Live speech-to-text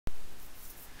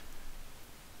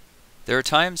There are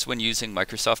times when using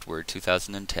Microsoft Word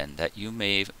 2010 that you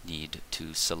may need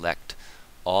to select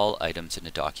all items in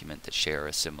a document that share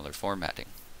a similar formatting.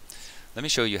 Let me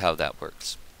show you how that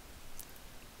works.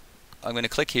 I'm going to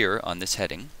click here on this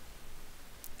heading.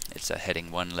 It's a heading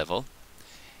 1 level,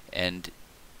 and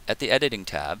at the editing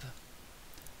tab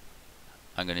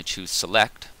I'm going to choose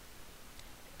select,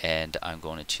 and I'm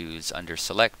going to choose under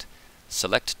select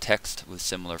text with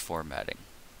similar formatting.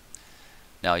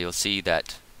 Now you'll see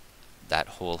that that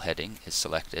whole heading is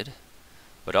selected,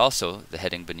 but also the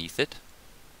heading beneath it,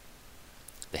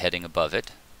 the heading above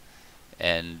it,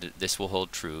 and this will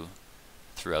hold true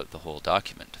throughout the whole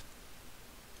document.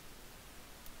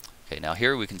 Okay, now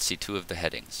here we can see two of the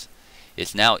headings.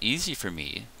 It's now easy for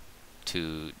me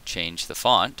to change the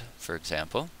font, for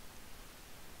example.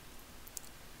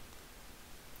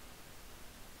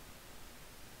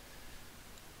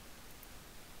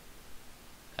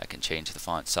 I can change the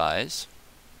font size.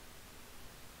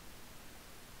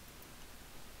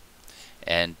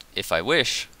 And if I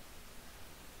wish,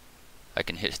 I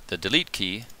can hit the delete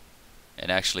key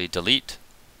and actually delete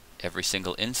every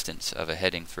single instance of a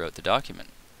heading throughout the document.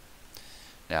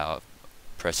 Now,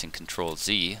 pressing Ctrl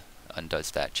Z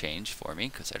undoes that change for me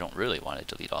because I don't really want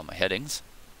to delete all my headings.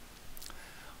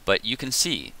 But you can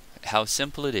see how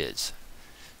simple it is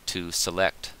to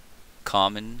select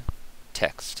common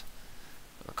text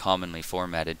or commonly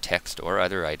formatted text or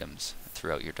other items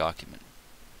throughout your document.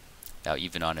 Now,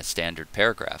 even on a standard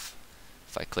paragraph,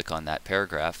 if I click on that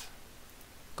paragraph,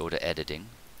 go to Editing,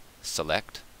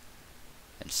 Select,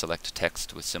 and select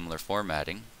text with similar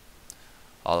formatting,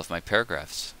 all of my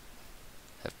paragraphs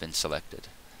have been selected.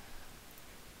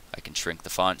 I can shrink the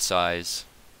font size.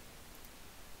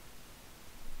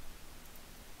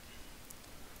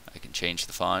 I can change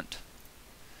the font.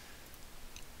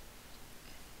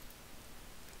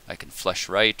 I can flush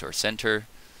right or center,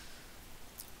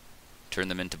 turn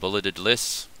them into bulleted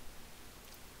lists.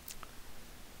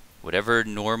 Whatever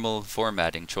normal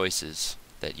formatting choices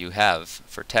that you have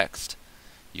for text,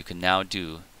 you can now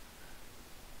do,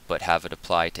 but have it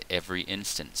apply to every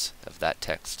instance of that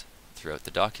text throughout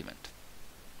the document.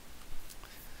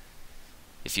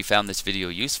 If you found this video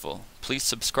useful, please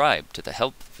subscribe to the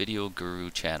Help Video Guru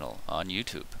channel on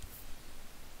YouTube.